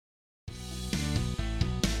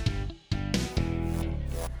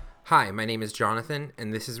Hi, my name is Jonathan,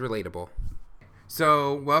 and this is Relatable.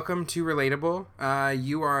 So, welcome to Relatable.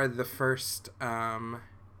 You are the first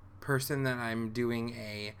person that I'm doing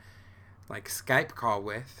a Skype call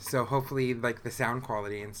with. So hopefully, the sound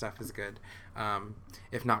quality and stuff is good.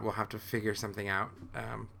 If not, we'll have to figure something out.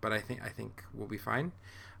 But I think we'll be fine.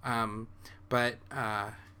 But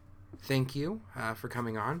thank you for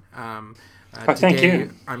coming on. Thank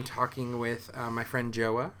you. I'm talking with my friend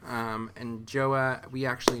Joa. And Joa, we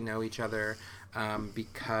actually know each other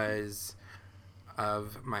because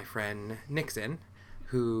of my friend Nixon,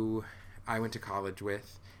 who I went to college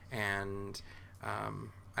with. And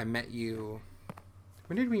I met you...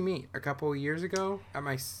 When did we meet? A couple years ago at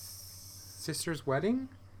my sister's wedding?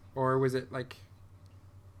 Or was it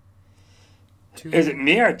Is it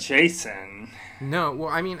me or Jason? No, well,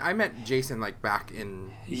 I mean, I met Jason back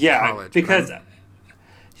in college. Because right?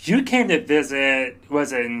 you came to visit,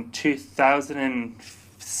 was it in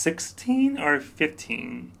 2016 or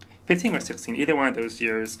 15? 15 or 16, either one of those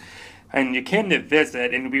years. And you came to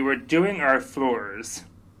visit, and we were doing our floors.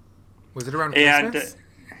 Was it around Christmas?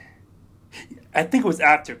 I think it was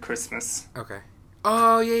after Christmas. Okay.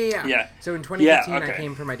 Oh, yeah. Yeah. So in 2015, okay. I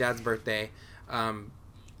came for my dad's birthday,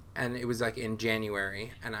 and it was in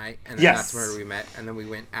January, and Yes. that's where we met, and then we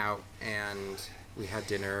went out and we had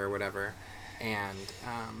dinner or whatever, and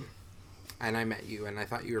I met you, and I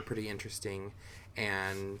thought you were pretty interesting,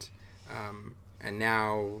 and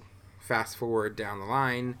now fast forward down the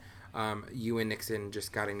line, you and Nixon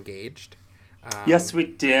just got engaged. Yes, we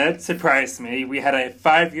did. Surprised me. We had a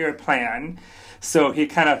 5-year plan, so he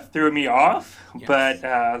kind of threw me off. Yes. But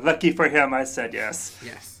lucky for him, I said yes.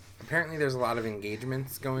 Yes. Apparently, there's a lot of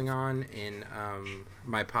engagements going on in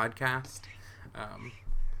my podcast.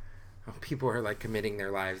 People are committing their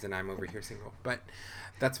lives, and I'm over here single, but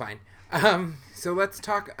that's fine. So let's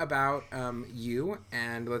talk about you,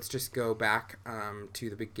 and let's just go back to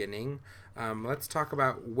the beginning. Let's talk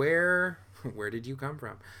about where did you come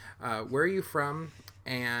from? Where are you from?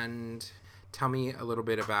 And tell me a little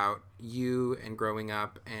bit about you and growing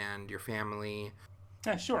up and your family.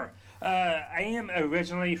 Sure. I am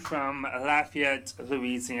originally from Lafayette,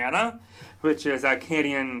 Louisiana, which is a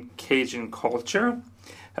Canadian Cajun culture.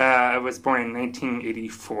 I was born in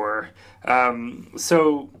 1984.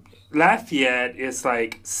 So Lafayette is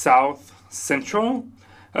south central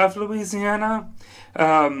of Louisiana.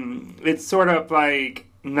 It's sort of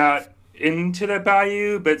not into the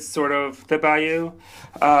bayou, but sort of the bayou.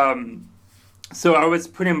 So I was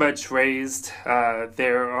pretty much raised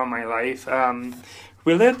there all my life.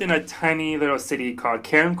 We lived in a tiny little city called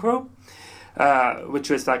Carencro, which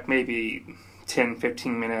was maybe 10,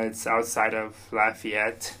 15 minutes outside of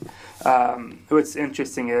Lafayette. What's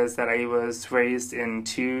interesting is that I was raised in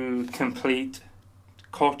two different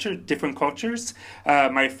cultures.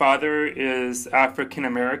 My father is African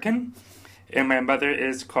American, and my mother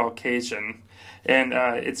is Caucasian. And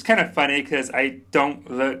it's kind of funny because I don't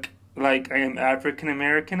look like I am African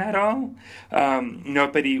American at all.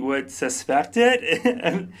 Nobody would suspect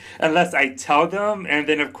it unless I tell them. And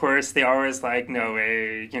then, of course, they always no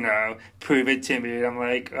way, prove it to me. And I'm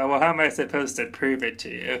like, oh, well, how am I supposed to prove it to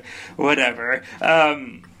you? Whatever.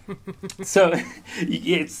 So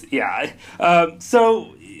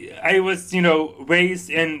so I was, raised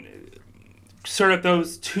in sort of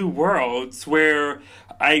those two worlds where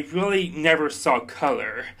I really never saw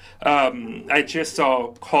color. I just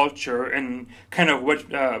saw culture and kind of what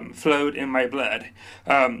flowed in my blood.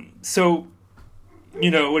 So,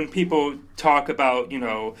 when people talk about,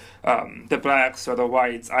 the blacks or the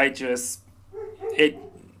whites, it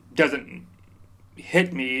doesn't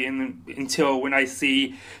hit me until when I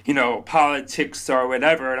see, politics or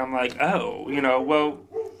whatever, and I'm like, oh, well,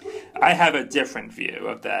 I have a different view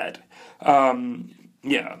of that. I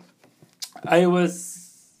was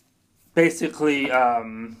basically,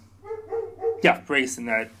 raised in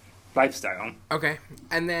that lifestyle. Okay,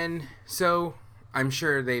 and then so I'm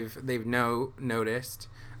sure they've noticed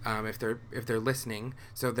if they're listening.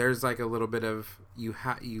 So there's a little bit of you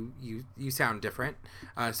sound different.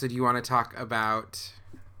 So do you want to talk about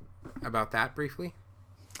that briefly?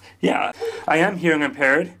 Yeah, I am hearing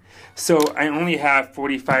impaired, so I only have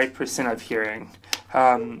 45% of hearing.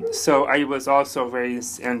 So I was also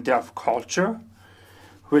raised in deaf culture,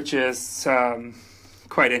 which is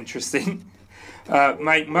quite interesting.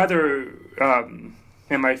 My mother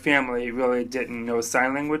and my family really didn't know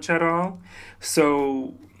sign language at all,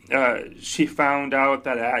 so she found out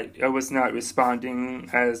that I was not responding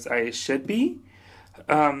as I should be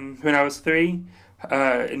when I was 3.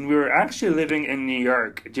 And we were actually living in New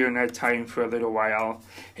York during that time for a little while.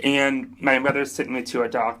 And my mother sent me to a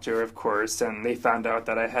doctor, of course, and they found out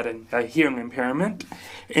that I had a hearing impairment.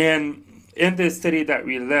 And in the city that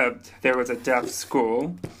we lived, there was a deaf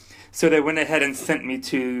school. So they went ahead and sent me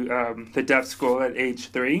to the deaf school at age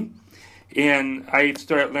 3. And I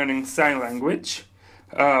started learning sign language.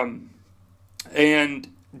 And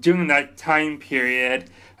during that time period,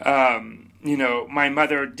 my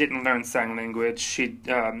mother didn't learn sign language.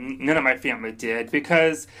 None of my family did,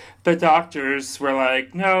 because the doctors were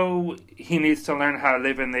like, no, he needs to learn how to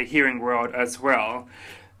live in the hearing world as well.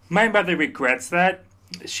 My mother regrets that.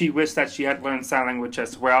 She wished that she had learned sign language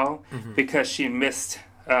as well, because she missed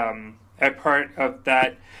a part of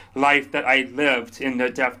that life that I lived in the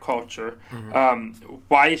deaf culture.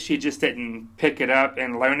 Why she just didn't pick it up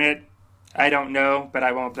and learn it, I don't know, but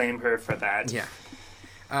I won't blame her for that. Yeah.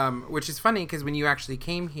 Which is funny, because when you actually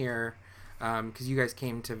came here, because you guys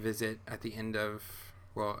came to visit at the end of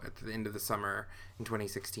the summer in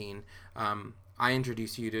 2016, I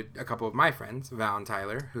introduced you to a couple of my friends, Val and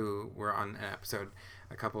Tyler, who were on an episode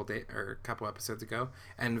a couple episodes ago.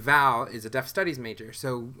 And Val is a deaf studies major,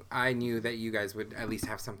 so I knew that you guys would at least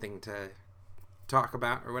have something to talk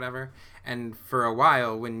about or whatever. And for a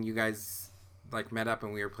while, when you guys met up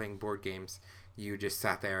and we were playing board games, you just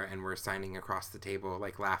sat there and were signing across the table,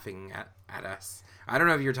 laughing at us. I don't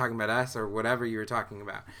know if you were talking about us or whatever you were talking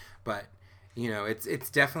about, but it's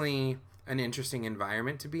definitely an interesting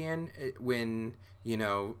environment to be in when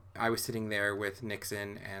I was sitting there with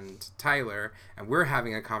Nixon and Tyler, and we're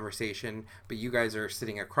having a conversation, but you guys are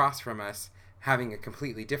sitting across from us having a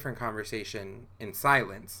completely different conversation in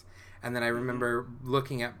silence. And then I remember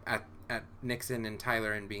looking at Nixon and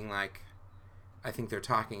Tyler and being like, I think they're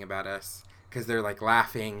talking about us, because they're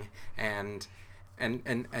laughing and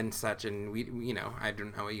such, and we I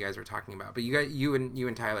don't know what you guys were talking about, but you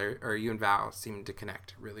and Tyler, or you and Val, seemed to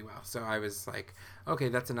connect really well. So I was like, okay,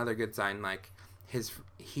 that's another good sign.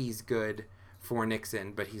 He's good for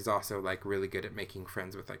Nixon, but he's also really good at making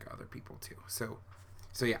friends with other people too. So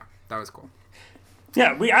yeah, that was cool.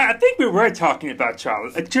 Yeah, I think we were talking about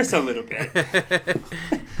Charles just a little bit.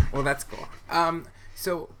 Well, that's cool.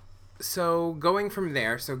 So going from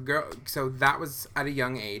there, so that was at a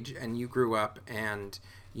young age, and you grew up, and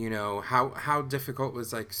how difficult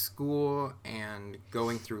was school and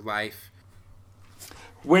going through life?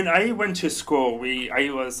 When I went to school,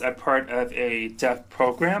 I was a part of a deaf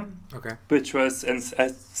program, okay, which was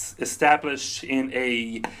established in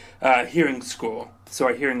a hearing school, so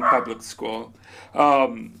a hearing public school.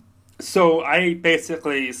 So I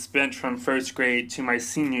basically spent from first grade to my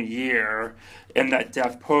senior year in that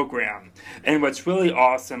deaf program. And what's really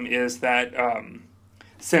awesome is that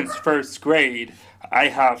since first grade, I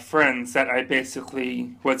have friends that I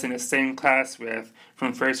basically was in the same class with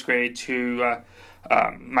from first grade to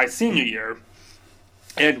my senior year.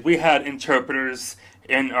 And we had interpreters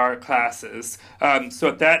in our classes. So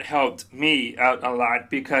that helped me out a lot,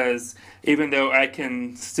 because even though I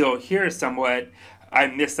can still hear somewhat, I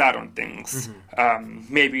miss out on things.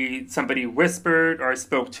 Maybe somebody whispered or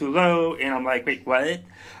spoke too low, and I'm like, wait, what?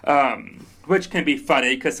 Which can be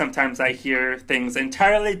funny, because sometimes I hear things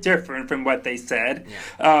entirely different from what they said.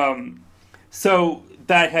 Yeah. So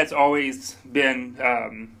that has always been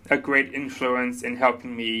a great influence in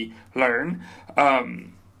helping me learn.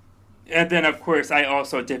 And then, of course, I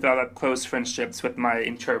also developed close friendships with my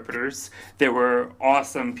interpreters. They were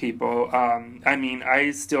awesome people.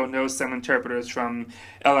 I still know some interpreters from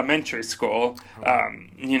elementary school.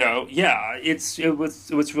 It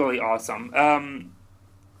was really awesome.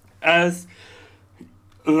 As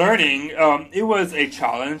learning, it was a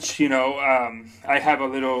challenge. I have a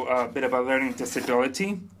little bit of a learning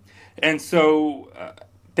disability, and so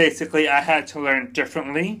basically, I had to learn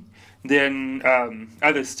differently than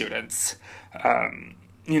other students,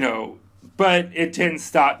 but it didn't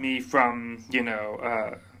stop me from,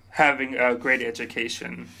 having a great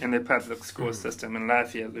education in the public school system in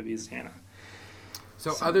Lafayette, Louisiana.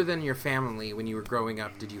 So other than your family, when you were growing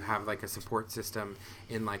up, did you have a support system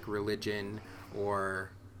in religion or?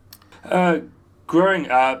 Growing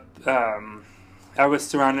up, I was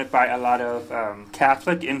surrounded by a lot of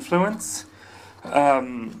Catholic influence.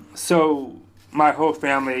 So my whole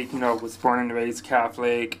family, was born and raised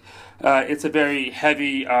Catholic. It's a very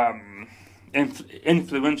heavy,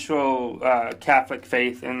 influential Catholic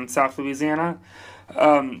faith in South Louisiana.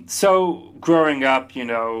 So growing up,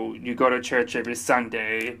 you go to church every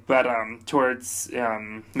Sunday, but towards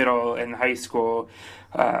middle and high school,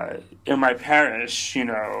 in my parish,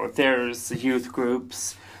 there's youth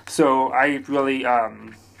groups. So I really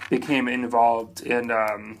became involved in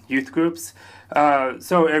youth groups.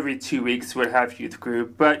 So every 2 weeks we'd have youth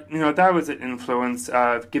group. But, that was an influence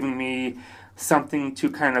of giving me something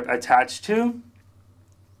to kind of attach to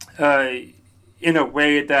in a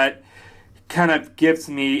way that kind of gives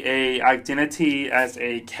me a identity as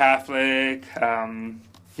a Catholic.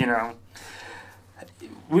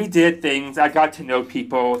 We did things. I got to know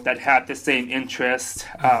people that had the same interest.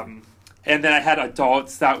 And then I had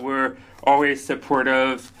adults that were always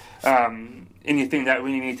supportive. Anything that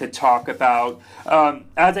we need to talk about.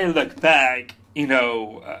 As I look back,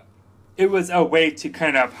 it was a way to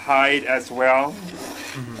kind of hide as well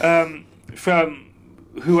from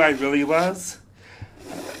who I really was.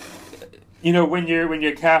 When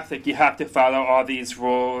you're Catholic, you have to follow all these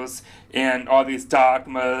rules and all these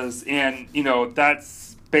dogmas, and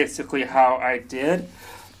that's basically how I did.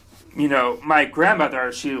 My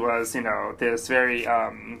grandmother, she was this very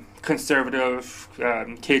conservative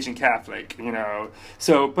Cajun Catholic,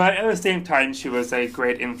 So, but at the same time, she was a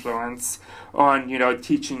great influence on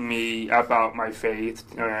teaching me about my faith.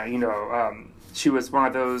 She was one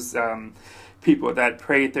of those people that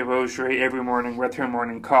prayed the rosary every morning with her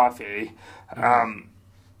morning coffee.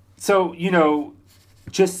 So,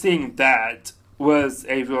 just seeing that was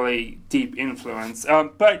a really deep influence.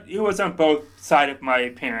 But it was on both sides of my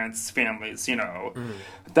parents' families,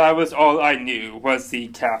 That was all I knew was the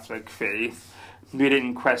Catholic faith. We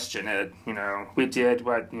didn't question it, We did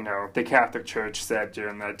what, the Catholic Church said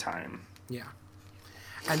during that time. Yeah.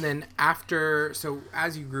 And then so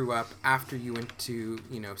as you grew up, after you went to,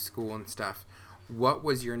 school and stuff, what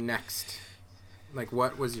was your next,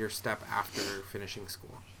 what was your step after finishing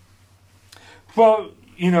school? Well,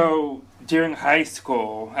 during high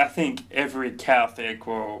school, I think every Catholic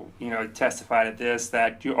will, testify to this,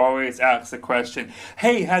 that you always ask the question,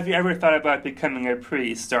 hey, have you ever thought about becoming a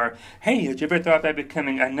priest? Or, hey, have you ever thought about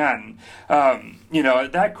becoming a nun?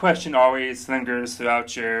 That question always lingers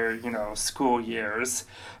throughout your, school years.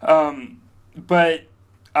 But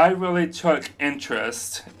I really took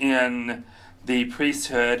interest in the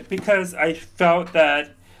priesthood because I felt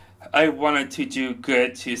that I wanted to do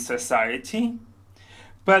good to society.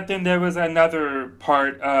 But then there was another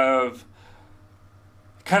part of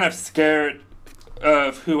kind of scared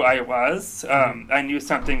of who I was. I knew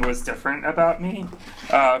something was different about me.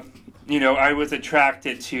 I was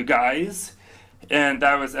attracted to guys, and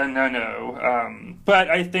that was a no-no.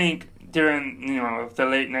 But I think during, the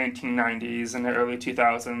late 1990s and the early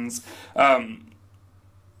 2000s,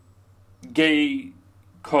 gay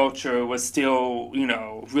culture was still,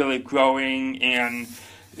 really growing, and,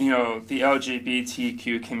 the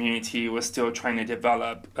LGBTQ community was still trying to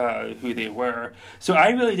develop who they were. So I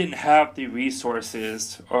really didn't have the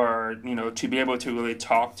resources or, to be able to really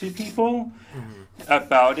talk to people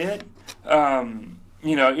about it.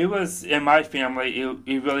 It was, in my family,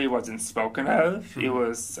 it really wasn't spoken of. It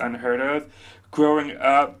was unheard of. Growing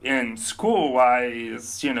up in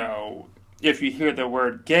school-wise, if you hear the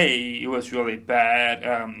word gay, it was really bad.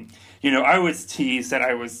 I was teased that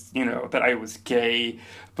I was gay,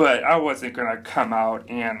 but I wasn't going to come out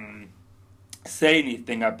and say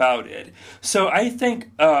anything about it. So I think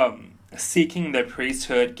seeking the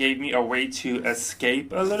priesthood gave me a way to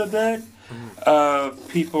escape a little bit of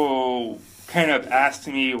people kind of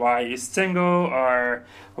asking me, why are you single, or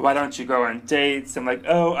why don't you go on dates? I'm like,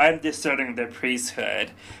 oh, I'm discerning the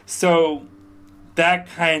priesthood. So that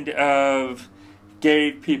kind of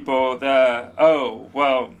gave people the, oh,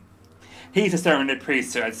 well, he's discerning the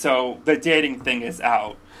priesthood, so the dating thing is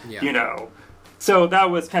out, So that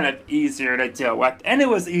was kind of easier to deal with. And it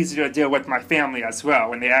was easier to deal with my family as well.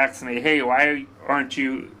 When they asked me, hey, why aren't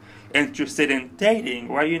you interested in dating?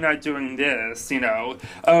 Why are you not doing this?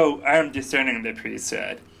 Oh, I'm discerning the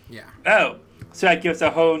priesthood. Yeah. Oh, so that gives a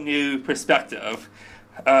whole new perspective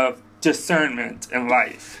of discernment in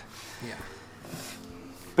life. Yeah.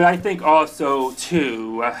 But I think also,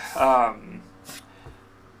 too,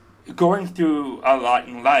 going through a lot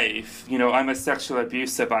in life, I'm a sexual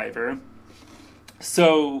abuse survivor.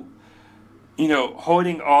 So,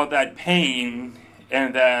 holding all that pain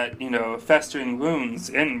and that, festering wounds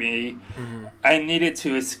in me, I needed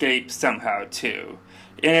to escape somehow, too.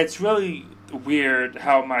 And it's really weird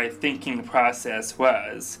how my thinking process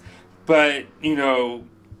was. But,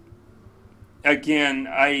 again,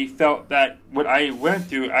 I felt that what I went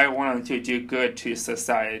through, I wanted to do good to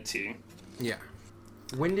society. Yeah.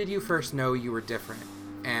 When did you first know you were different?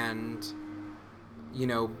 And,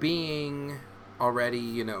 being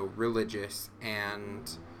already, religious,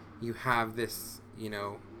 and you have this,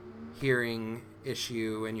 hearing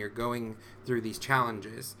issue, and you're going through these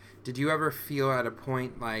challenges, did you ever feel at a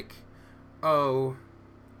point like, oh,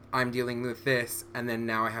 I'm dealing with this, and then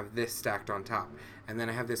now I have this stacked on top, and then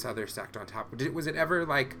I have this other stacked on top. Was it ever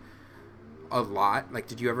like a lot? Like,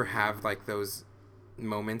 did you ever have like those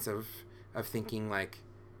moments of thinking like,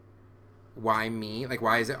 why me? Like,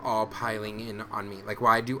 why is it all piling in on me? Like,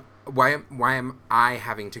 why am I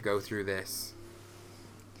having to go through this?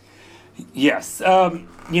 Yes. I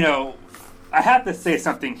have to say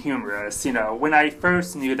something humorous. When I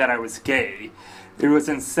first knew that I was gay, it was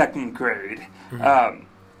in second grade. Mm-hmm.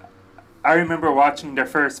 I remember watching the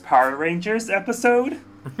first Power Rangers episode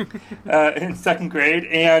in second grade,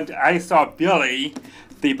 and I saw Billy,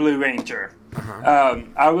 the Blue Ranger. Uh-huh.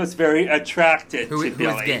 I was very attracted to Billy. Who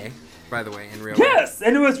is gay, by the way, in real life. Yes,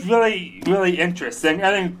 and it was really, really interesting.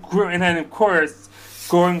 And then of course,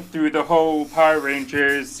 going through the whole Power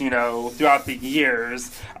Rangers, throughout the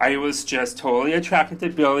years, I was just totally attracted to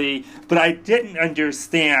Billy, but I didn't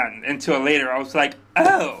understand until later. I was like,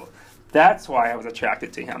 oh, that's why I was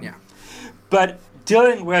attracted to him. Yeah. But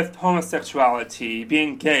dealing with homosexuality,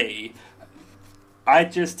 being gay, I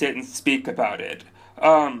just didn't speak about it.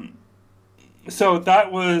 So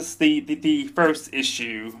that was the first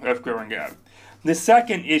issue of growing up. The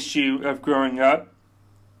second issue of growing up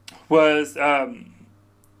was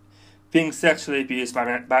being sexually abused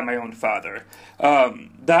by my own father.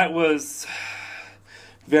 That was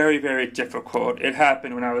very, very difficult. It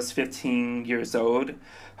happened when I was 15 years old.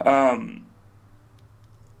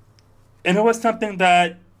 And it was something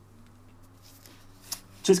that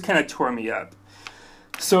just kind of tore me up.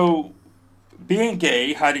 So, being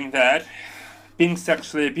gay, hiding that, being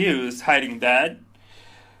sexually abused, hiding that,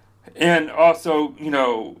 and also,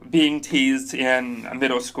 being teased in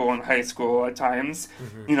middle school and high school at times.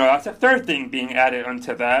 Mm-hmm. That's a third thing being added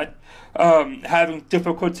onto that. Having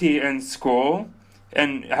difficulty in school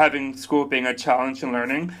and having school being a challenge in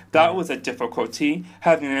learning, that was a difficulty.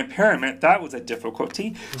 Having an impairment, that was a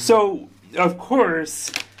difficulty. Mm-hmm. So, of course,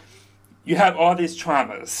 you have all these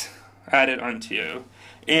traumas added onto you,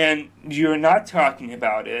 and you're not talking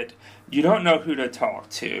about it. You don't know who to talk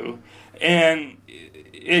to, and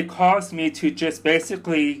it caused me to just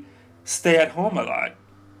basically stay at home a lot.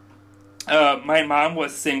 My mom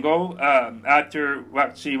was single. When I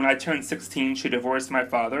turned 16, she divorced my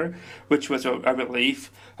father, which was a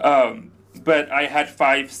relief. But I had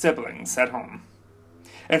 5 siblings at home.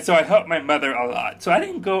 And so I helped my mother a lot. So I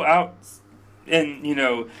didn't go out and,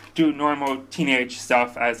 do normal teenage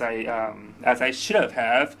stuff as I should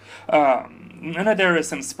have. I know there were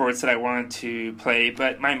some sports that I wanted to play,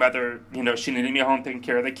 but my mother, she needed me home taking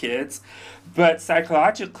care of the kids. But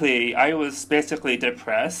psychologically, I was basically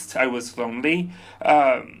depressed. I was lonely.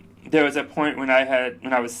 There was a point when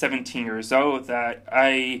I was 17 years old that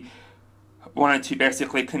I wanted to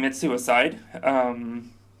basically commit suicide.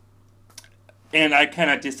 And I kind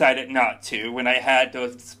of decided not to. When I had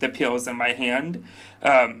the pills in my hand,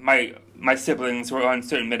 my siblings were on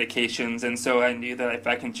certain medications, and so I knew that if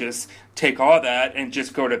I can just take all that and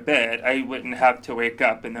just go to bed, I wouldn't have to wake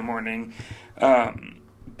up in the morning.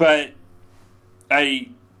 But I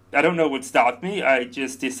don't know what stopped me. I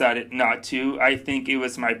just decided not to. I think it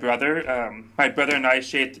was my brother. My brother and I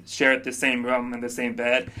shared the same room and the same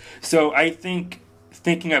bed. So I think,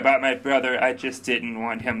 thinking about my brother, I just didn't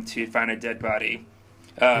want him to find a dead body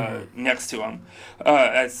next to him,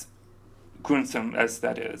 as gruesome as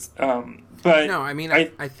that is. But no, I mean, I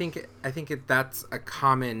think that's a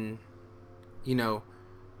common, even,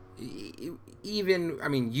 I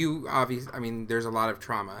mean, there's a lot of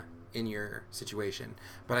trauma in your situation,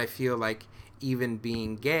 but I feel like even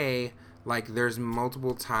being gay, like, there's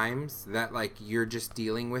multiple times that, like, you're just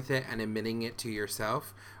dealing with it and admitting it to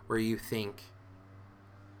yourself, where you think,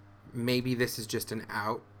 maybe this is just an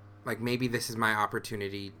out, like, maybe this is my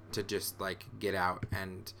opportunity to just, like, get out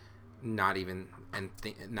and not even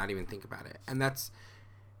think about it. And that's,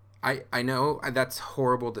 I know that's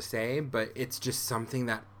horrible to say, but it's just something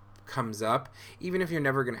that comes up. Even if you're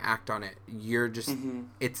never going to act on it, you're just,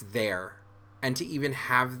 it's there. And to even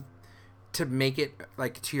to make it,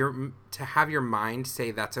 like, to have your mind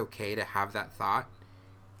say that's okay to have that thought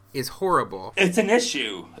is horrible. It's an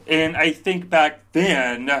issue. And I think back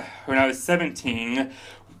then, when I was 17,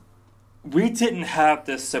 we didn't have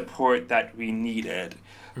the support that we needed.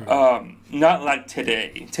 Not like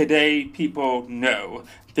today. Today, people know.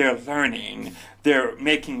 They're learning. They're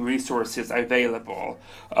making resources available.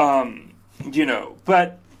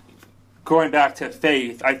 But going back to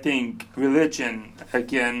faith, I think religion,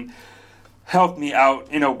 again, helped me out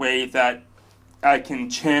in a way that I can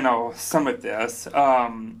channel some of this.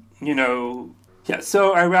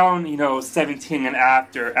 So around, 17 and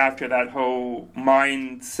after that whole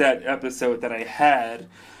mindset episode that I had,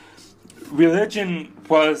 religion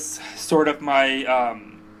was sort of my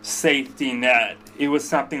safety net. It was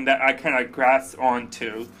something that I kind of grasped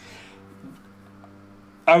onto.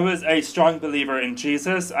 I was a strong believer in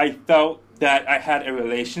Jesus. I felt that I had a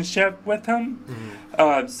relationship with him.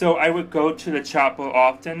 So I would go to the chapel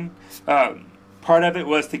often. Part of it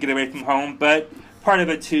was to get away from home, but part of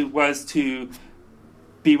it too was to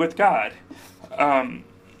be with God. And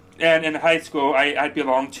in high school, I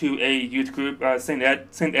belonged to a youth group, St.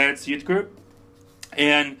 Ed's youth group.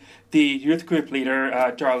 And the youth group leader,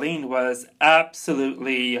 Darlene, was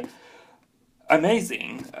absolutely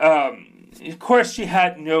amazing. Of course, she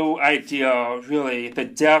had no idea, really, the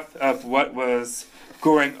depth of what was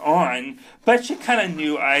going on, but she kind of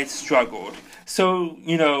knew I struggled. So,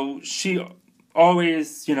 she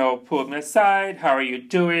always, pulled me aside. How are you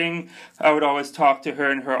doing? I would always talk to her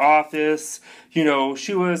in her office.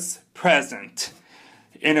 She was present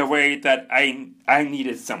in a way that I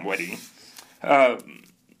needed somebody. And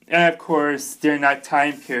of course, during that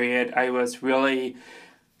time period, I was really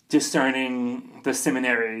discerning the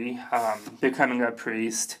seminary, becoming a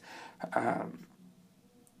priest.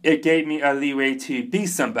 It gave me a leeway to be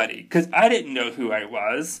somebody, because I didn't know who I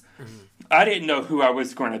was. I didn't know who I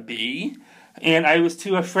was going to be, and I was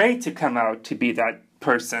too afraid to come out to be that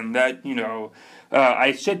person that,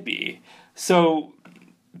 I should be. So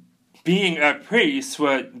being a priest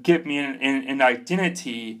would give me an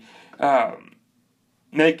identity,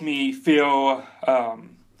 make me feel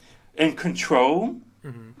in control,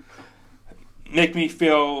 make me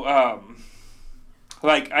feel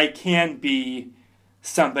like I can be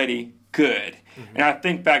somebody good. And I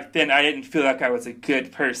think back then I didn't feel like I was a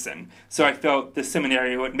good person. So I felt the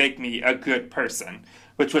seminary would make me a good person,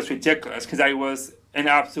 which was ridiculous because I was an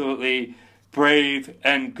absolutely brave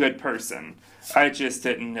and good person. I just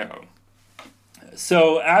didn't know.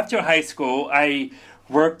 So after high school, I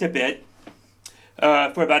worked a bit.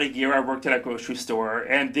 For about a year, I worked at a grocery store.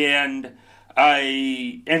 And then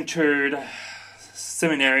I entered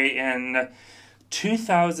seminary in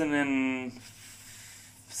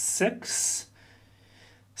 2006.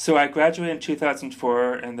 So I graduated in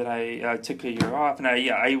 2004, and then I took a year off, and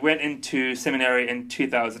I went into seminary in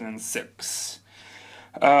 2006.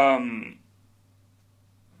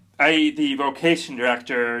 The vocation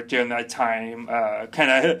director during that time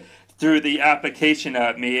kind of threw the application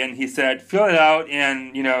at me, and he said, fill it out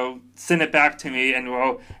and, send it back to me, and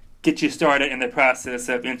we'll get you started in the process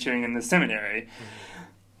of entering in the seminary.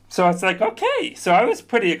 So I was like, okay. So I was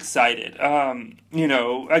pretty excited. Again,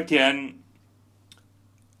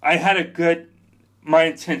 I had my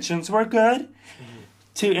intentions were good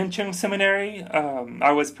to entering seminary.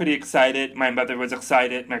 I was pretty excited. My mother was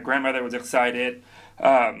excited. My grandmother was excited.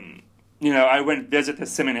 I went visit the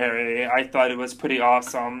seminary. I thought it was pretty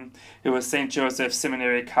awesome. It was St. Joseph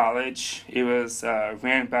Seminary College. It was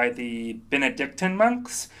ran by the Benedictine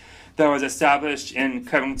monks that was established in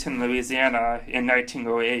Covington, Louisiana in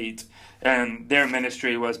 1908. And their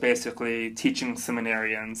ministry was basically teaching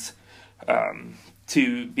seminarians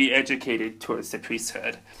to be educated towards the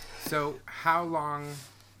priesthood. So how long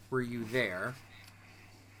were you there?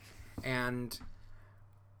 And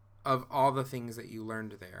of all the things that you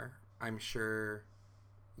learned there, I'm sure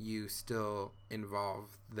you still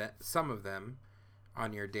involve some of them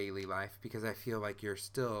on your daily life, because I feel like you're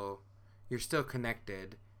still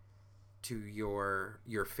connected to your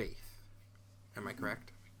faith. Am I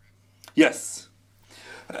correct? Yes.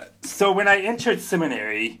 So when I entered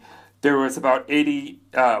seminary, there was about 80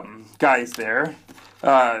 guys there.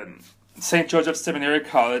 St. Joseph Seminary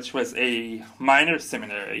College was a minor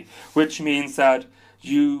seminary, which means that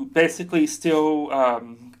you basically still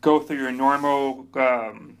go through your normal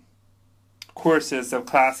courses of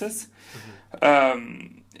classes.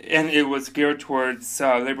 And it was geared towards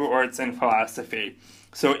liberal arts and philosophy.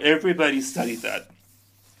 So everybody studied that.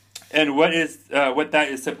 And what that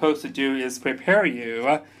is supposed to do is prepare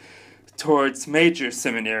you towards major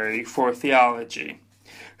seminary for theology.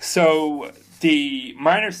 So the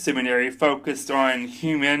minor seminary focused on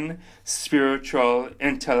human, spiritual,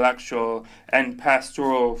 intellectual, and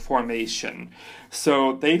pastoral formation.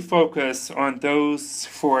 So they focus on those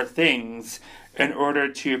four things in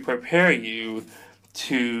order to prepare you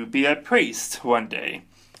to be a priest one day.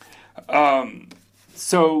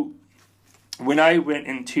 So when I went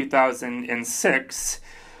in 2006,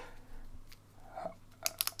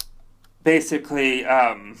 basically,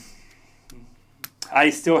 I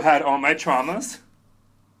still had all my traumas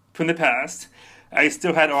from the past. I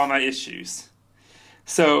still had all my issues.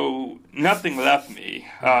 So nothing left me.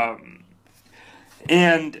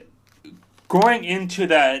 And going into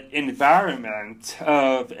that environment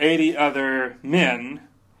of 80 other men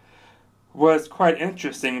was quite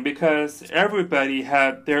interesting because everybody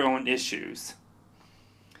had their own issues.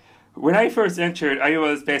 When I first entered, I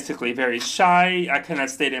was basically very shy. I kind of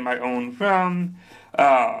stayed in my own room.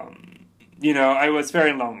 I was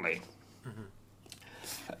very lonely.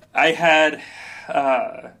 I had,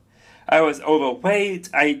 I was overweight.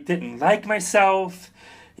 I didn't like myself.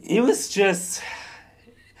 It was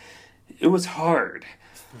hard.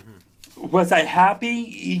 Was I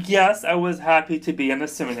happy? Yes, I was happy to be in the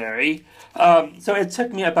seminary. So it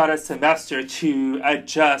took me about a semester to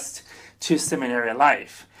adjust to seminary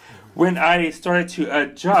life. When I started to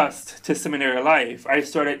adjust to seminary life, I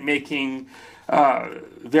started making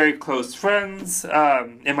very close friends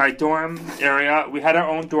in my dorm area. We had our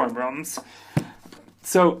own dorm rooms.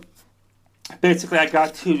 So basically, I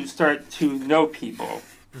got to start to know people.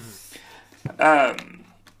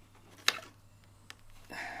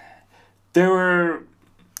 There were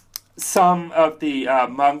some of the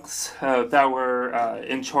monks that were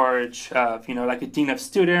in charge of, like a dean of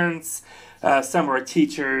students. Some were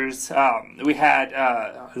teachers. We had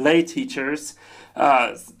lay teachers. We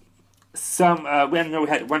had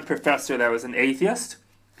one professor that was an atheist.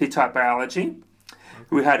 He taught biology.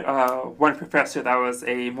 We had one professor that was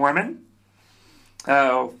a Mormon.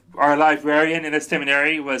 Our librarian in the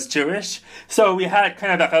seminary was Jewish. So we had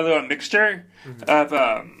kind of like a little mixture of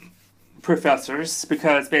professors,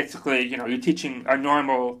 because basically, you're teaching a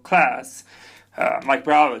normal class like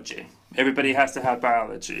biology. Everybody has to have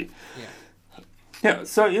biology. Yeah,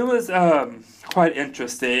 so it was quite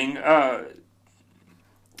interesting.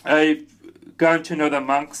 I've gotten to know the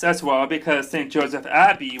monks as well because St. Joseph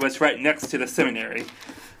Abbey was right next to the seminary.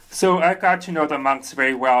 So I got to know the monks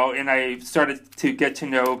very well, and I started to get to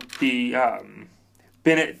know the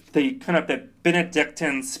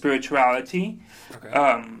Benedictine spirituality.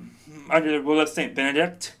 Okay. Under the rule of Saint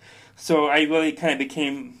Benedict. So I really kind of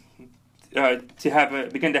became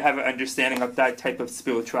begin to have an understanding of that type of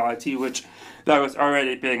spirituality, which that was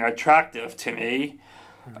already being attractive to me.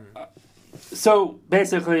 So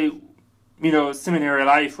basically, seminary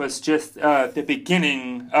life was just the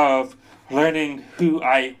beginning of learning who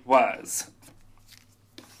I was.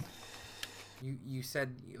 You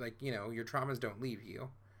said, your traumas don't leave you.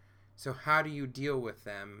 So how do you deal with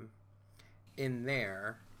them in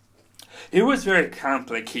there? It was very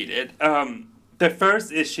complicated. The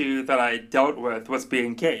first issue that I dealt with was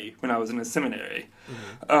being gay when I was in the seminary.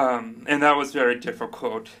 And that was very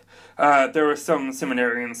difficult. There were some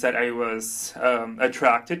seminarians that I was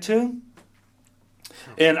attracted to.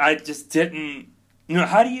 And I just didn't...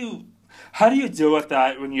 how do you deal with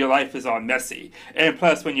that when your life is all messy? And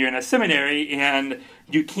plus, when you're in a seminary and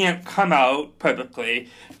you can't come out publicly,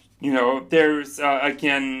 there's,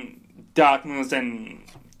 again, dogmas and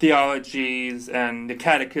theologies and the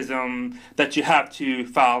catechism that you have to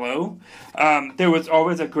follow. There was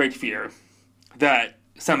always a great fear that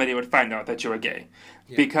somebody would find out that you were gay.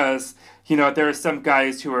 Yeah. Because, there are some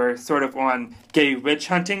guys who are sort of on gay witch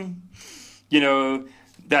hunting, that,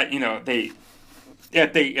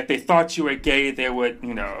 if they thought you were gay, they would,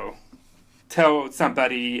 tell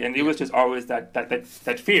somebody, and it was just always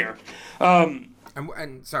that fear. And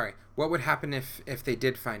sorry, what would happen if they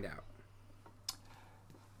did find out?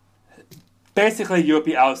 Basically, you'll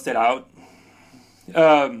be ousted out.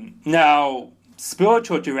 Now,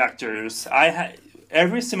 spiritual directors,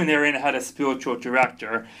 every seminarian had a spiritual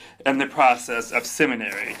director in the process of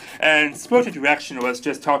seminary. And spiritual direction was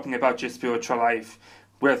just talking about your spiritual life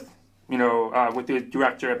with the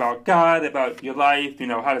director about God, about your life,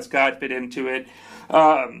 how does God fit into it.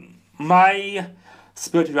 My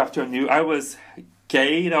spiritual director knew I was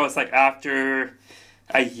gay. That was like after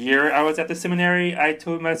a year I was at the seminary, I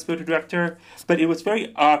told my spiritual director, but it was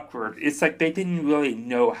very awkward. It's like they didn't really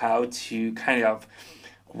know how to kind of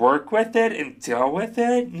work with it and deal with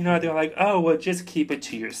it. They're like, oh, well, just keep it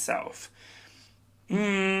to yourself.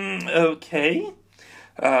 Okay.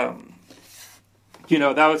 That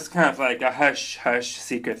was kind of like a hush-hush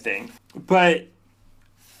secret thing. But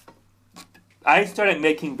I started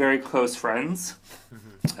making very close friends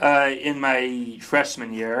in my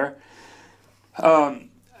freshman year.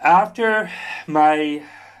 After my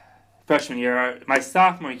freshman year, my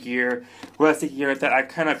sophomore year was the year that I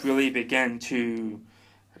kind of really began to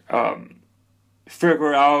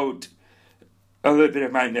figure out a little bit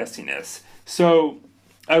of my messiness. So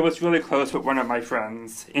I was really close with one of my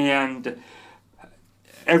friends, and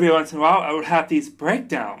every once in a while I would have these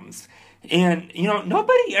breakdowns. And,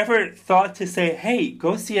 nobody ever thought to say, hey,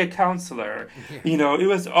 go see a counselor. Yeah. It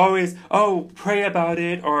was always, pray about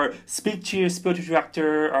it, or speak to your spiritual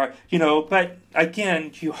director, or, but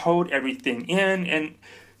again, you hold everything in, and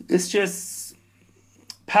it's just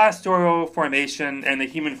pastoral formation and the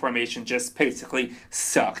human formation just basically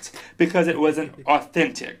sucked because it wasn't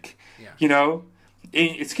authentic. Yeah. You know,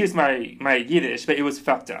 excuse my Yiddish, but it was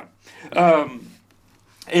fucked up.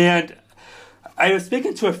 And I was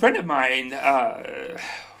speaking to a friend of mine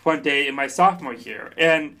one day in my sophomore year,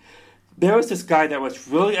 and there was this guy that I was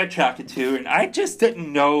really attracted to, and I just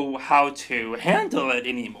didn't know how to handle it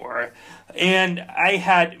anymore. And I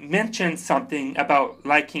had mentioned something about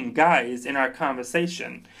liking guys in our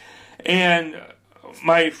conversation. And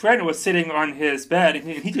my friend was sitting on his bed, and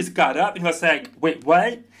he just got up and was like, "Wait,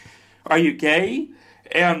 what? Are you gay?"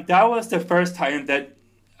 And that was the first time that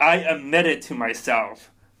I admitted to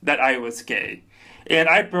myself that I was gay. And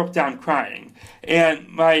I broke down crying. And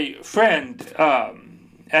my friend,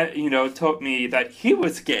 told me that he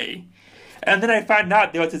was gay. And then I found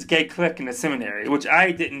out there was this gay clique in the seminary, which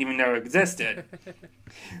I didn't even know existed.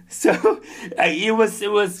 So it was a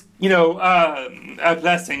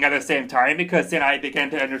blessing at the same time, because then I began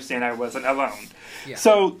to understand I wasn't alone. Yeah.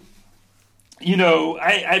 So,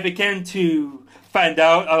 I began to find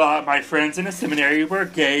out a lot of my friends in the seminary were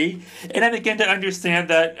gay, and I began to understand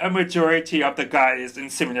that a majority of the guys in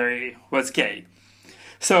seminary was gay.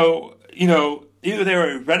 So, either they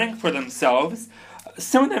were running for themselves,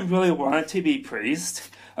 some of them really wanted to be priests,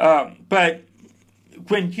 but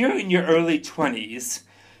when you're in your early 20s,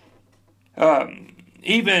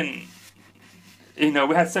 even,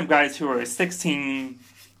 we had some guys who were 16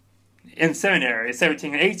 in seminary,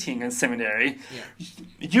 17 and 18 in seminary. Yeah.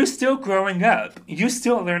 You're still growing up. You're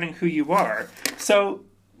still learning who you are. So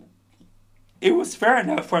it was fair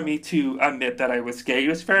enough for me to admit that I was gay. It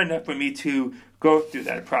was fair enough for me to go through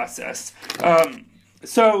that process.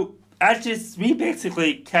 So we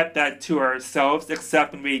basically kept that to ourselves,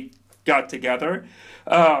 except when we got together.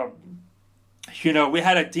 We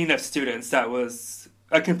had a dean of students that was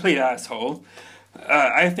a complete asshole.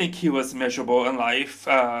 I think he was miserable in life.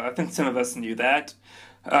 I think some of us knew that.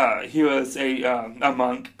 He was a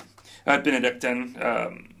monk, a Benedictine.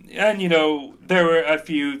 And, there were a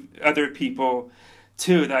few other people,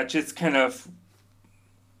 too, that just kind of,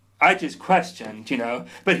 I just questioned,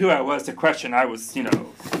 But who I was to question, I was,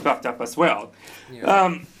 fucked up as well.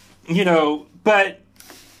 Yeah. But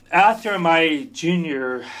after my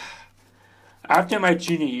junior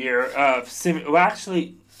year of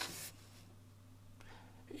actually,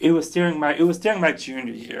 it was during my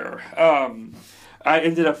junior year. I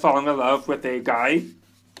ended up falling in love with a guy.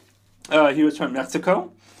 He was from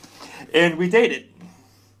Mexico, and we dated.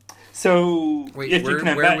 So, Wait,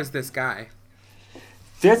 where was this guy?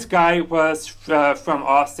 This guy was from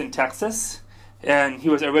Austin, Texas, and he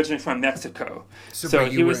was originally from Mexico. So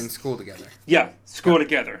you were in school together? Yeah, school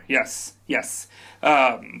together. Yes.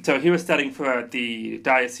 So he was studying for the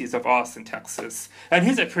Diocese of Austin, Texas, and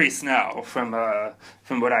he's a priest now, from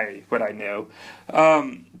what I know.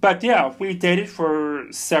 But yeah, we dated for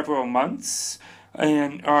several months,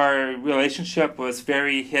 and our relationship was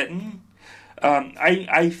very hidden.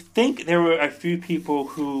 I think there were a few people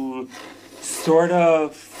who sort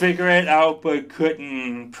of figure it out but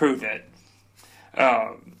couldn't prove it.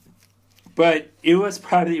 But it was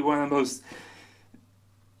probably one of the most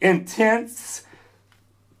intense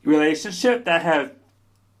relationship that I have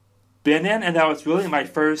been in, and that was really my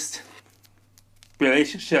first gay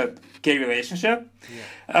relationship.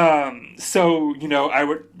 Yeah. So, I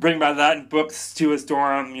would bring my Latin books to his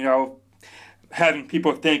dorm, having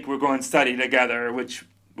people think we're going to study together, which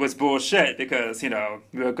was bullshit, because, we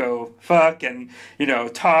would go fuck and,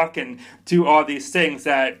 talk and do all these things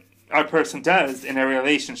that a person does in a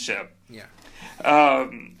relationship. Yeah.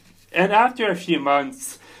 And after a few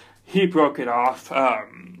months, he broke it off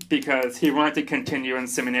because he wanted to continue in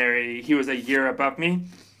seminary. He was a year above me,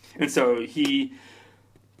 and so he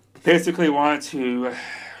basically wanted to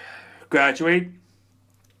graduate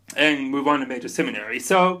and move on to major seminary.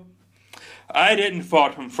 So I didn't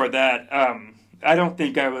fault him for that. I don't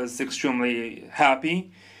think I was extremely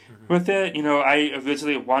happy with it. I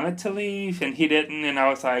originally wanted to leave, and he didn't, and I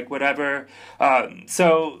was like, whatever.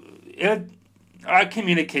 So our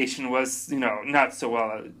communication was, not so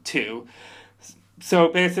well, too. So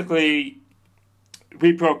basically,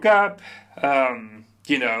 we broke up. Of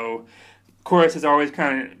course, there's always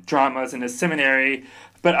kind of dramas in the seminary,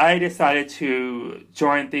 but I decided to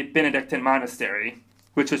join the Benedictine monastery,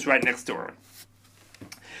 which was right next door.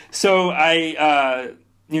 So I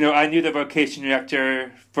knew the vocation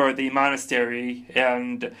director for the monastery,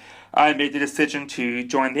 and I made the decision to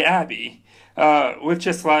join the abbey, which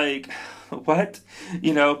is like, what?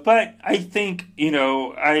 But I think,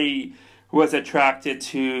 I was attracted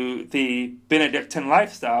to the Benedictine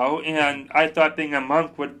lifestyle, and I thought being a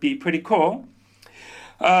monk would be pretty cool.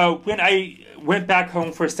 When I went back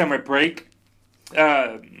home for summer break,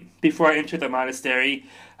 before I entered the monastery,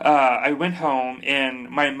 I went home and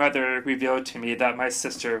my mother revealed to me that my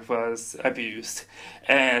sister was abused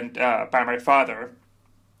and by my father.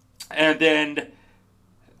 And then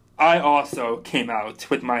I also came out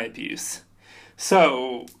with my abuse.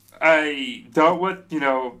 So I dealt with,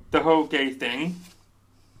 the whole gay thing,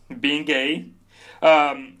 being gay,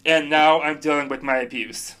 and now I'm dealing with my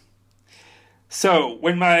abuse. So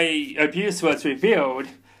when my abuse was revealed,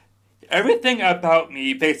 everything about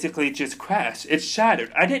me basically just crashed. It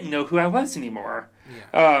shattered. I didn't know who I was anymore.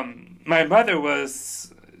 Yeah. My mother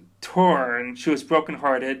was torn. She was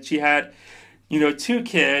brokenhearted. She had, two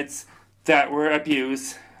kids that were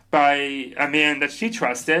abused by a man that she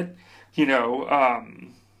trusted,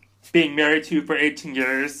 being married to for 18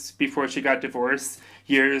 years before she got divorced,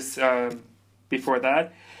 years before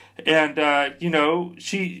that. And,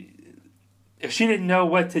 she didn't know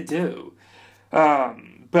what to do.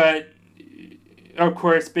 But, of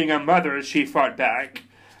course, being a mother, she fought back.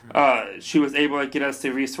 She was able to get us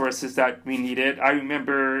the resources that we needed. I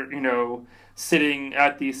remember, sitting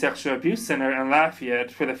at the sexual abuse center in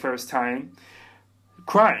Lafayette for the first time,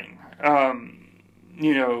 crying.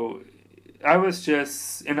 I was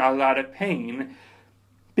just in a lot of pain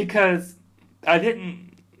because I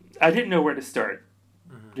didn't know where to start.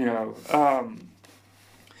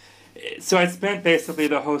 So I spent basically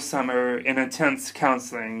the whole summer in intense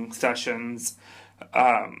counseling sessions,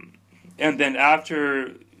 and then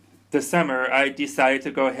after the summer, I decided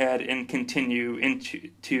to go ahead and continue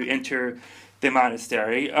to enter the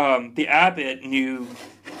monastery. The abbot knew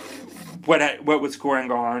what was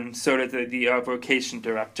going on, so did the vocation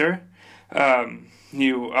director.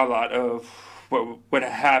 Knew a lot of what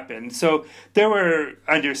had happened. So they were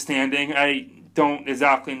understanding. I don't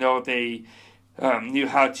exactly know if they knew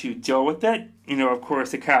how to deal with it. Of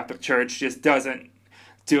course, the Catholic Church just doesn't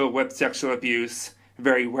deal with sexual abuse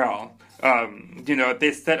very well.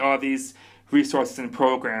 They set all these resources and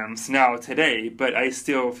programs now today, but I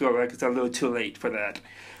still feel like it's a little too late for that.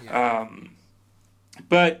 Yeah.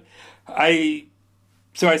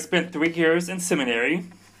 So I spent 3 years in seminary,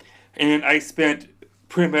 and I spent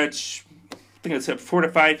pretty much, I think it's 4 to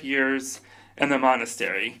 5 years in the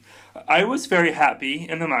monastery. I was very happy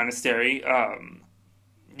in the monastery.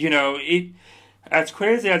 As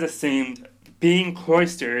crazy as it seemed, being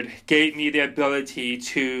cloistered gave me the ability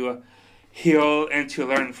to heal and to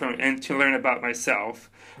learn about myself.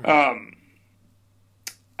 I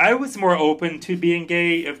was more open to being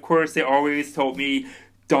gay. Of course, they always told me,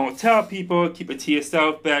 don't tell people, keep it to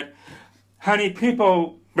yourself. But, honey,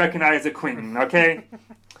 people recognize a queen, okay?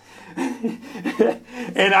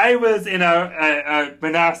 And I was in a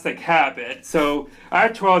monastic habit, so I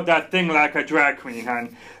twirled that thing like a drag queen,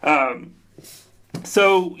 hon. I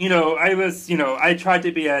tried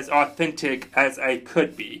to be as authentic as I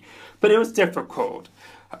could be, but it was difficult.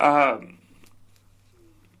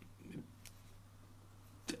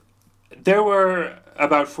 There were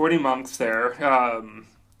about 40 monks there.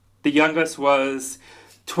 The youngest was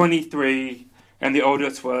 23, and the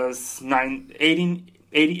oldest was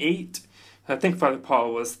 88. I think Father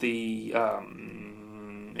Paul was the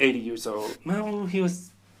 80 years old. No, he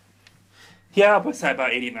was... Yeah, I was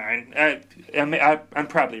about 89. I'm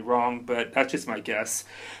probably wrong, but that's just my guess.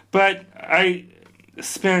 But I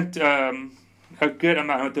spent a good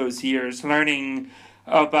amount of those years learning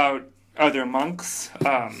about other monks.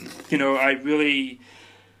 I really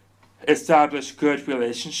established good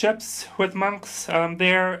relationships with monks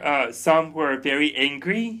there. Some were very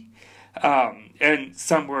angry, and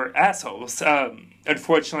some were assholes.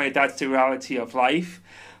 Unfortunately, that's the reality of life.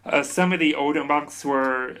 Some of the older monks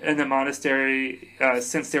were in the monastery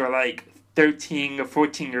since they were like 13 or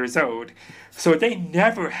 14 years old. So they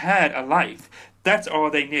never had a life. That's all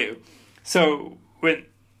they knew. So when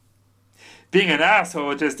being an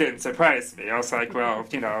asshole just didn't surprise me. I was like, well,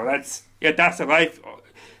 that's a life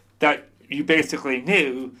that you basically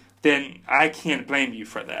knew, then I can't blame you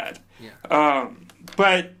for that. Yeah.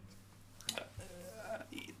 But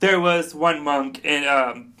there was one monk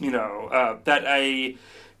that I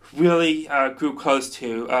really grew close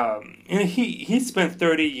to. And he spent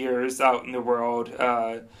 30 years out in the world.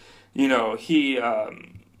 He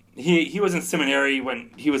was in seminary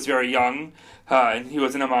when he was very young, and he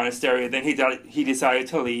was in a monastery. Then he decided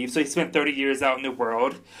to leave, so he spent 30 years out in the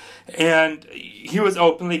world. And he was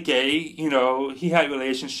openly gay. He had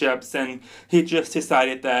relationships, and he just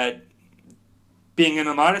decided that being in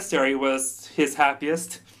a monastery was his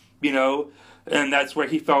happiest, and that's where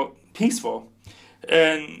he felt peaceful.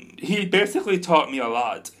 And he basically taught me a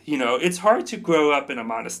lot. It's hard to grow up in a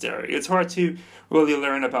monastery. It's hard to really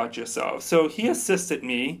learn about yourself. So he assisted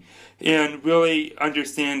me in really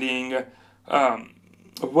understanding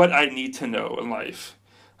what I need to know in life,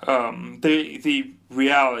 the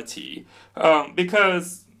reality.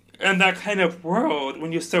 Because in that kind of world,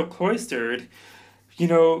 when you're so cloistered,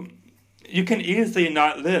 you can easily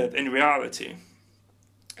not live in reality.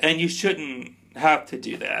 And you shouldn't have to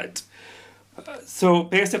do that. So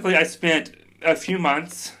basically, I spent a few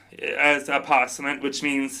months as a postulant, which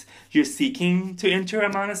means you're seeking to enter a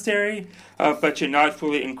monastery, but you're not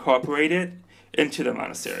fully incorporated into the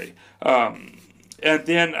monastery. And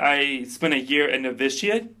then I spent a year in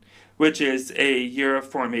novitiate, which is a year of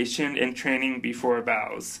formation and training before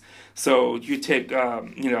vows. So you take,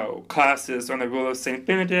 classes on the rule of Saint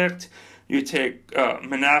Benedict. You take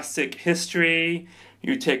monastic history.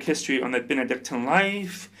 You take history on the Benedictine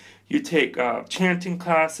life. You take chanting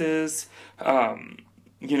classes. All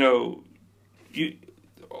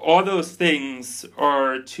those things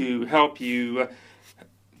are to help you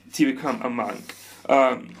to become a monk.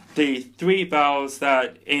 The 3 vows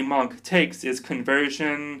that a monk takes is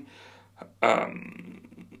conversion,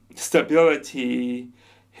 stability,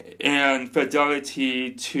 and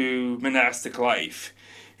fidelity to monastic life.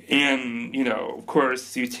 And, of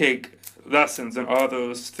course, you take lessons on all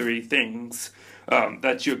those 3 things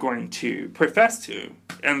that you're going to profess to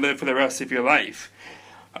and live for the rest of your life.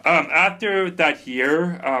 After that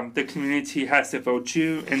year, the community has to vote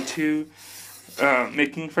you into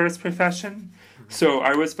making first profession. So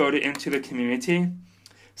I was voted into the community.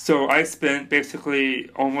 So I spent basically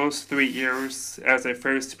almost 3 years as a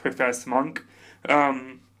first professed monk.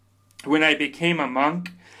 When I became a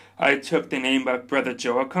monk, I took the name of Brother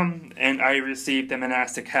Joachim, and I received the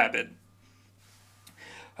monastic habit.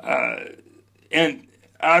 And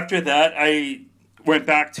after that, I went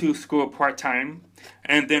back to school part-time,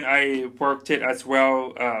 and then I worked it as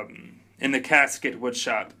well in the casket wood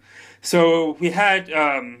shop. So we had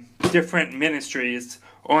different ministries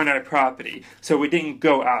on our property, so we didn't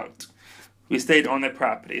go out. We stayed on the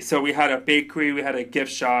property. So we had a bakery, we had a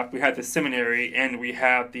gift shop, we had the seminary, and we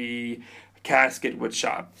had the casket wood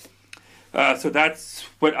shop. So that's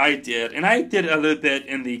what I did. And I did a little bit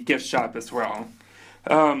in the gift shop as well.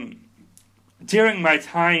 During my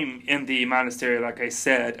time in the monastery, like I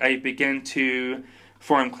said, I began to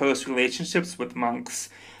form close relationships with monks,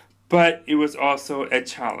 but it was also a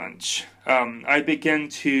challenge. I began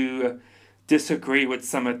to disagree with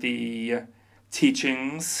some of the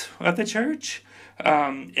teachings of the church,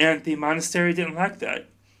 and the monastery didn't like that.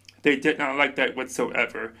 They did not like that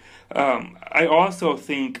whatsoever. I also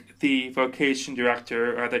think the vocation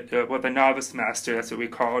director, or the novice master, that's what we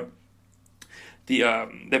called the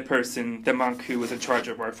monk who was in charge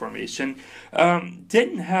of our formation,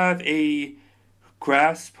 didn't have a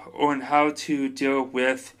grasp on how to deal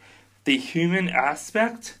with the human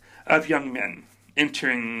aspect of young men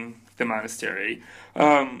entering the monastery.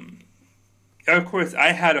 Of course,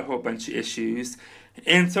 I had a whole bunch of issues,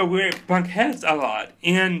 and so we bunked heads a lot.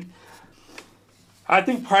 And I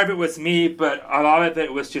think part of it was me, but a lot of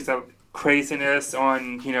it was just a craziness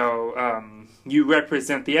on, you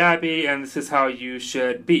represent the abbey, and this is how you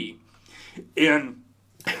should be. And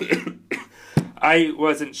I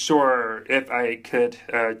wasn't sure if I could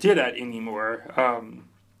do that anymore.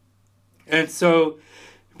 And so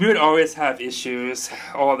we would always have issues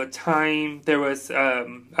all the time. There was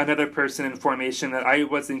another person in formation that I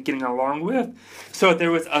wasn't getting along with. So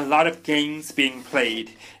there was a lot of games being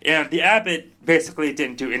played. And the abbot basically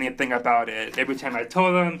didn't do anything about it. Every time I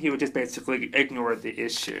told him, he would just basically ignore the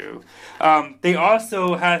issue. They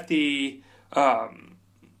also had they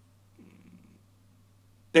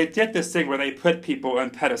did this thing where they put people on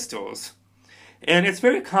pedestals. And it's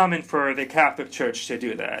very common for the Catholic Church to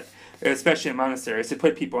do that, especially in monasteries, to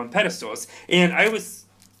put people on pedestals. And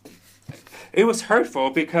it was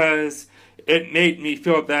hurtful because it made me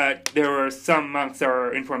feel that there were some monks that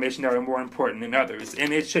were in formation that were more important than others,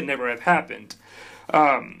 and it should never have happened.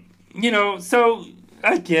 So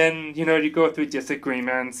again, you go through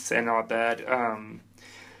disagreements and all that.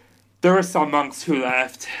 There were some monks who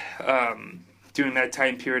left during that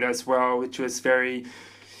time period as well, which was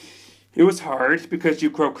it was hard because you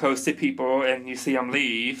grow close to people and you see them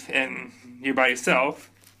leave and you're by yourself.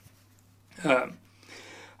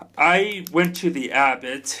 I went to the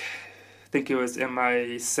abbot, I think it was in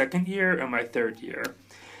my second year or my third year,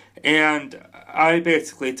 and I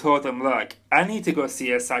basically told him, look, I need to go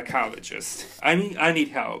see a psychologist. I need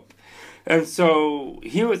help. And so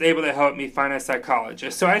he was able to help me find a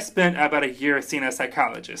psychologist. So I spent about a year seeing a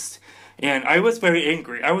psychologist. And I was very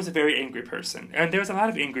angry. I was a very angry person. And there was a lot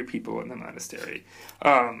of angry people in the monastery.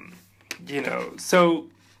 So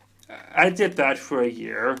I did that for a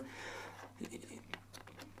year.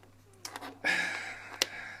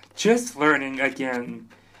 Just learning again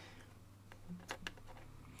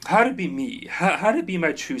how to be me, how to be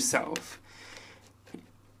my true self.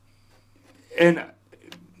 And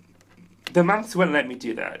the monks wouldn't let me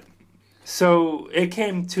do that. So it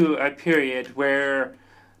came to a period where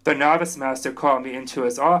the novice master called me into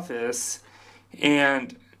his office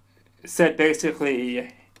and said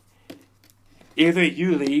basically, either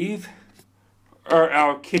you leave or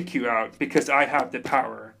I'll kick you out because I have the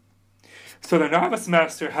power. So the novice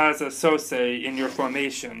master has a sosei in your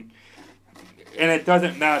formation, and it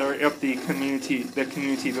doesn't matter if the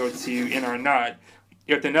community votes you in or not.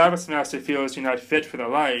 If the novice master feels you're not fit for the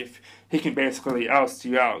life, he can basically oust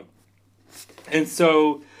you out. And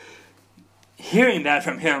so hearing that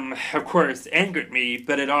from him, of course, angered me,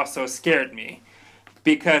 but it also scared me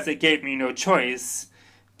because it gave me no choice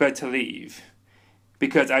but to leave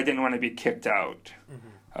because I didn't want to be kicked out.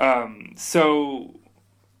 So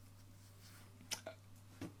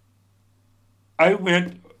I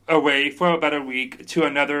went away for about a week to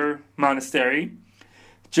another monastery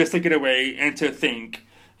just to get away and to think.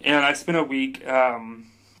 And I spent a week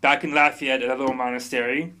back in Lafayette at a little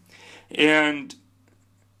monastery. And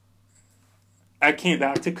I came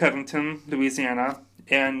back to Covington, Louisiana,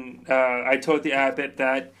 and I told the abbot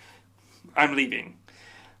that I'm leaving.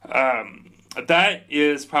 That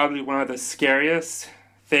is probably one of the scariest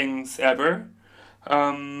things ever.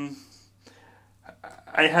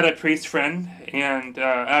 I had a priest friend, and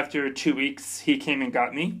after 2 weeks, he came and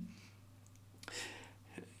got me.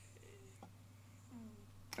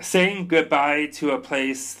 Saying goodbye to a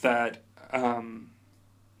place that I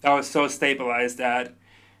was so stabilized at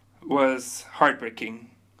was heartbreaking.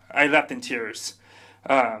 I left in tears.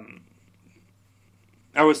 I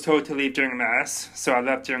was told to leave during Mass, so I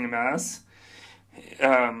left during Mass.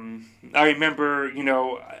 I remember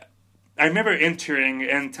entering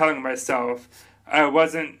and telling myself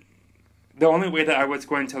the only way that I was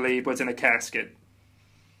going to leave was in a casket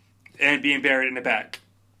and being buried in the back.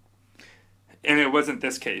 And it wasn't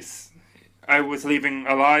this case. I was leaving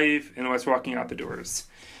alive and was walking out the doors.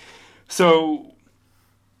 So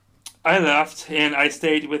I left and I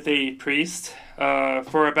stayed with a priest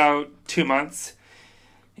for about 2 months.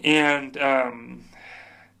 And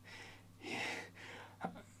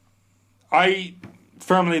I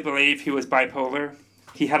firmly believe he was bipolar.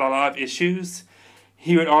 He had a lot of issues.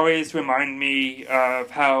 He would always remind me of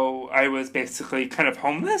how I was basically kind of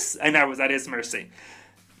homeless and I was at his mercy.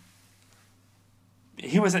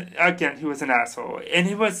 He was an asshole. And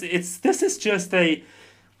this is just the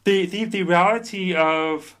reality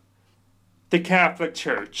of the Catholic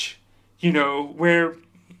Church, where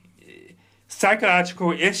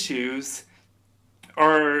psychological issues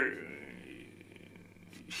are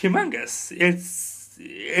humongous.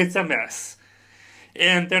 It's a mess.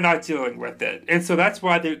 And they're not dealing with it. And so that's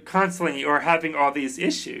why they constantly are having all these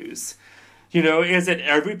issues. Is it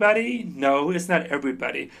everybody? No, it's not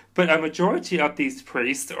everybody. But a majority of these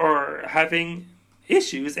priests are having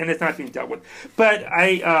issues, and it's not being dealt with. But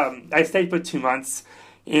I stayed for 2 months,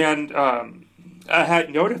 and I had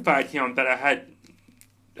notified him that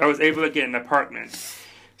I was able to get an apartment.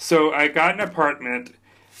 So I got an apartment,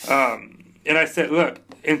 and I said, look,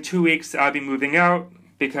 in 2 weeks I'll be moving out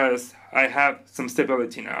because I have some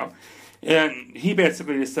stability now. And he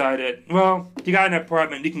basically decided, well, you got an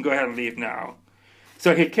apartment, you can go ahead and leave now.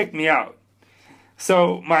 So he kicked me out.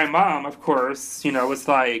 So my mom, of course, was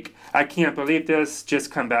like, I can't believe this,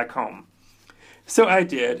 just come back home. So I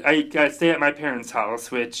did. I stayed at my parents'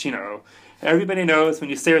 house, which, everybody knows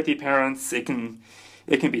when you stay with your parents, it can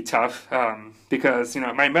be tough because,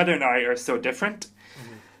 my mother and I are so different.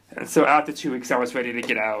 Mm-hmm. And so after 2 weeks, I was ready to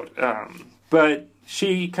get out. But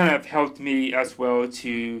she kind of helped me as well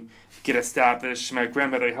to get established. My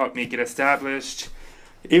grandmother helped me get established.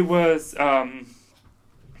 It was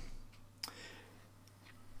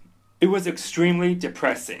extremely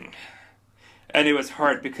depressing. And it was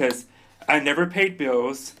hard because I never paid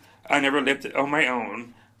bills. I never lived on my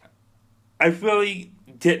own. I really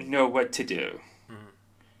didn't know what to do. Mm-hmm.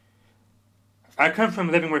 I come from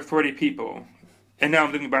living with 40 people, and now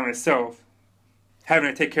I'm living by myself, having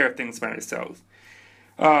to take care of things by myself.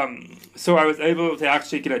 So I was able to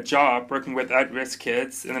actually get a job working with at-risk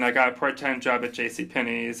kids, and then I got a part-time job at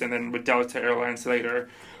JCPenney's, and then with Delta Airlines later.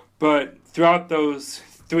 But throughout those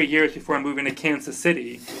 3 years before moving to Kansas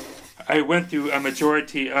City, I went through a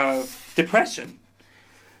majority of depression.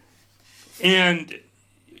 And,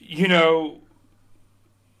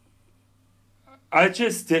 I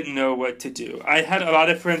just didn't know what to do. I had a lot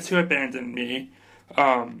of friends who abandoned me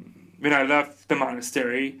when I left the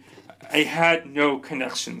monastery. I had no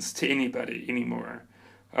connections to anybody anymore.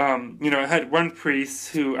 I had one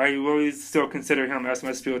priest who I always still consider him as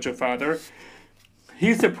my spiritual father.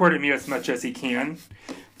 He supported me as much as he can.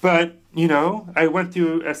 But, I went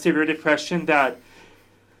through a severe depression that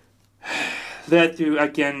led to,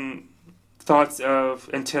 again, thoughts of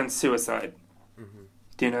intense suicide.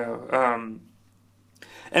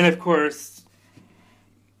 And of course,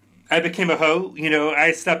 I became a hoe.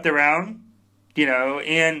 I slept around,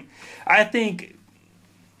 and I think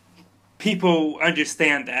people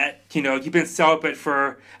understand that. You've been celibate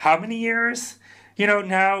for how many years,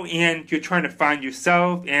 now, and you're trying to find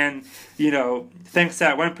yourself. And, thanks to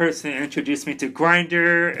that one person that introduced me to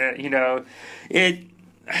Grindr,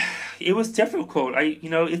 it was difficult.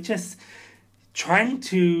 It just trying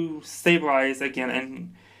to stabilize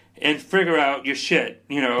again and figure out your shit.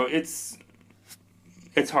 It's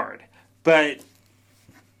hard. But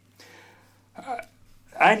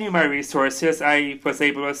I knew my resources. I was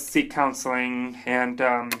able to seek counseling, and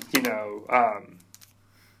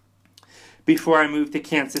before I moved to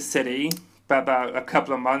Kansas City, about a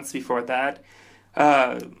couple of months before that,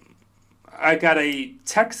 I got a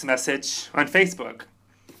text message on Facebook,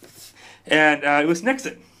 and it was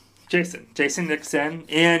Jason Nixon,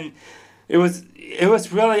 and it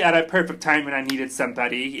was really at a perfect time when I needed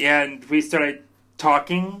somebody, and we started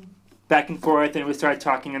talking back and forth, and we started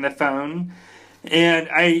talking on the phone. And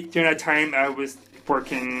during that time, I was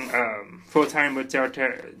working full-time with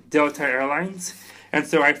Delta Airlines, and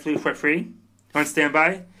so I flew for free on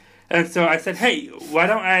standby. And so I said, hey, why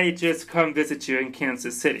don't I just come visit you in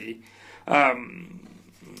Kansas City?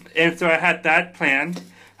 And so I had that planned.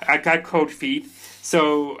 I got cold feet,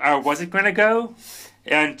 so I wasn't going to go.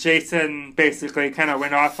 And Jason basically kind of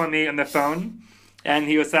went off on me on the phone. And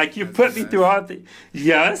he was like, you put me through all the...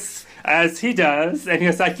 Yes, as he does. And he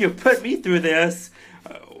was like, you put me through this.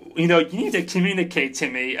 You need to communicate to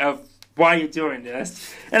me of why you're doing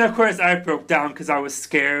this. And of course, I broke down because I was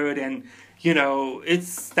scared. And,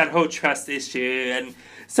 it's that whole trust issue. And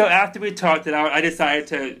so after we talked it out, I decided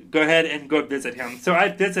to go ahead and go visit him. So I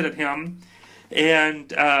visited him.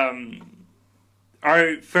 And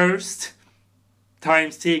our first time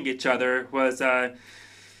seeing each other was...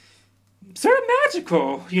 sort of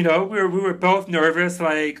magical, we were both nervous,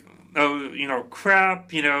 like, oh,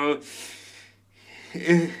 crap, is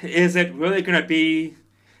it really going to be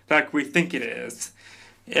like we think it is?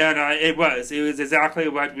 And it was exactly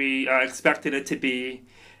what we expected it to be.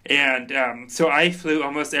 And so I flew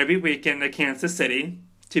almost every weekend to Kansas City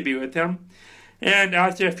to be with him. And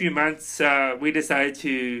after a few months, we decided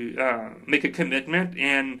to make a commitment,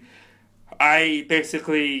 and I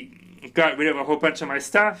basically got rid of a whole bunch of my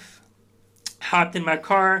stuff, hopped in my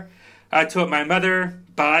car. I told my mother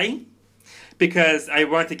bye because I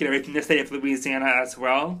wanted to get away from the state of Louisiana as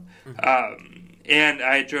well. And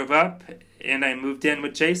I drove up and I moved in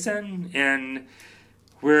with Jason, and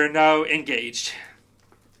we're now engaged.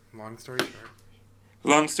 Long story short.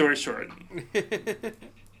 Long story short.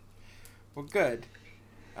 Well, good.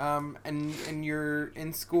 And you're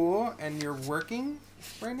in school and you're working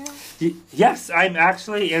right now? Yes, I'm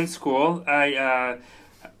actually in school. I'm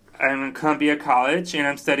in Columbia College, and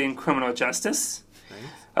I'm studying criminal justice. Nice.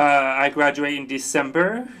 I graduate in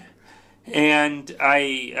December, and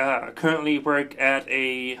I currently work at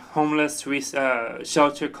a homeless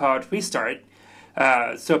shelter called Restart.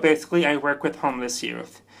 So basically, I work with homeless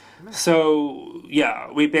youth. Nice. So,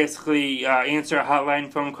 yeah, we basically answer a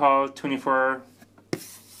hotline phone call 24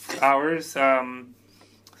 hours,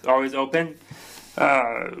 always open.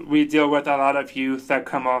 We deal with a lot of youth that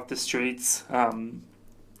come off the streets.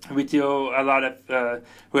 We deal a lot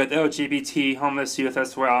with LGBT homeless youth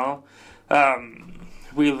as well. Of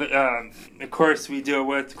course, we deal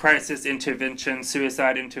with crisis intervention,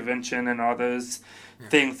 suicide intervention, and all those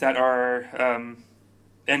things that are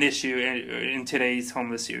an issue in today's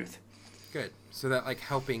homeless youth. Good. So that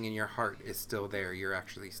helping in your heart is still there. You're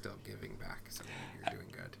actually still giving back. So you're doing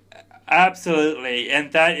good. Absolutely.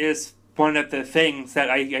 And that is one of the things that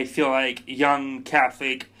I feel like young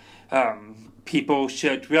Catholic people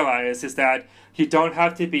should realize, is that you don't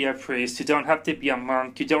have to be a priest, you don't have to be a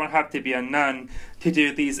monk, you don't have to be a nun to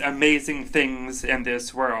do these amazing things in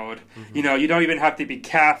this world. Mm-hmm. You don't even have to be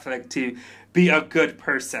Catholic to be a good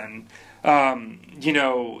person.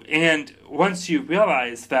 And once you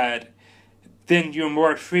realize that, then you're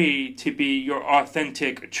more free to be your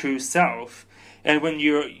authentic true self. And when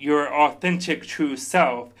you're your authentic true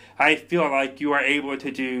self, I feel like you are able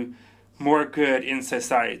to do more good in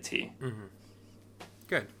society. Mm-hmm.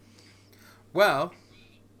 Good. Well,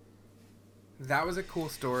 that was a cool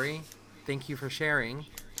story. Thank you for sharing.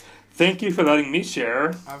 Thank you for letting me share.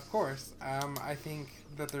 Of course. I think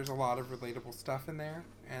that there's a lot of relatable stuff in there,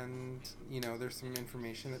 and there's some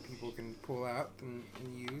information that people can pull out and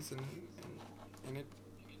use, and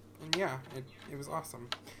it was awesome.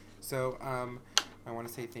 So I want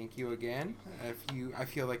to say thank you again. I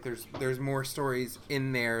feel like there's more stories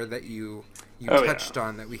in there that you touched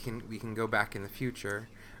on that we can go back in the future,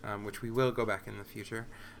 which we will go back in the future.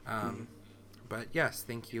 But yes,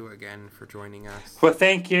 thank you again for joining us. Well,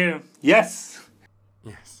 thank you. Yes.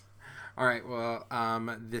 Yes. All right. Well,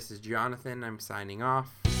 this is Jonathan. I'm signing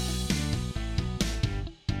off.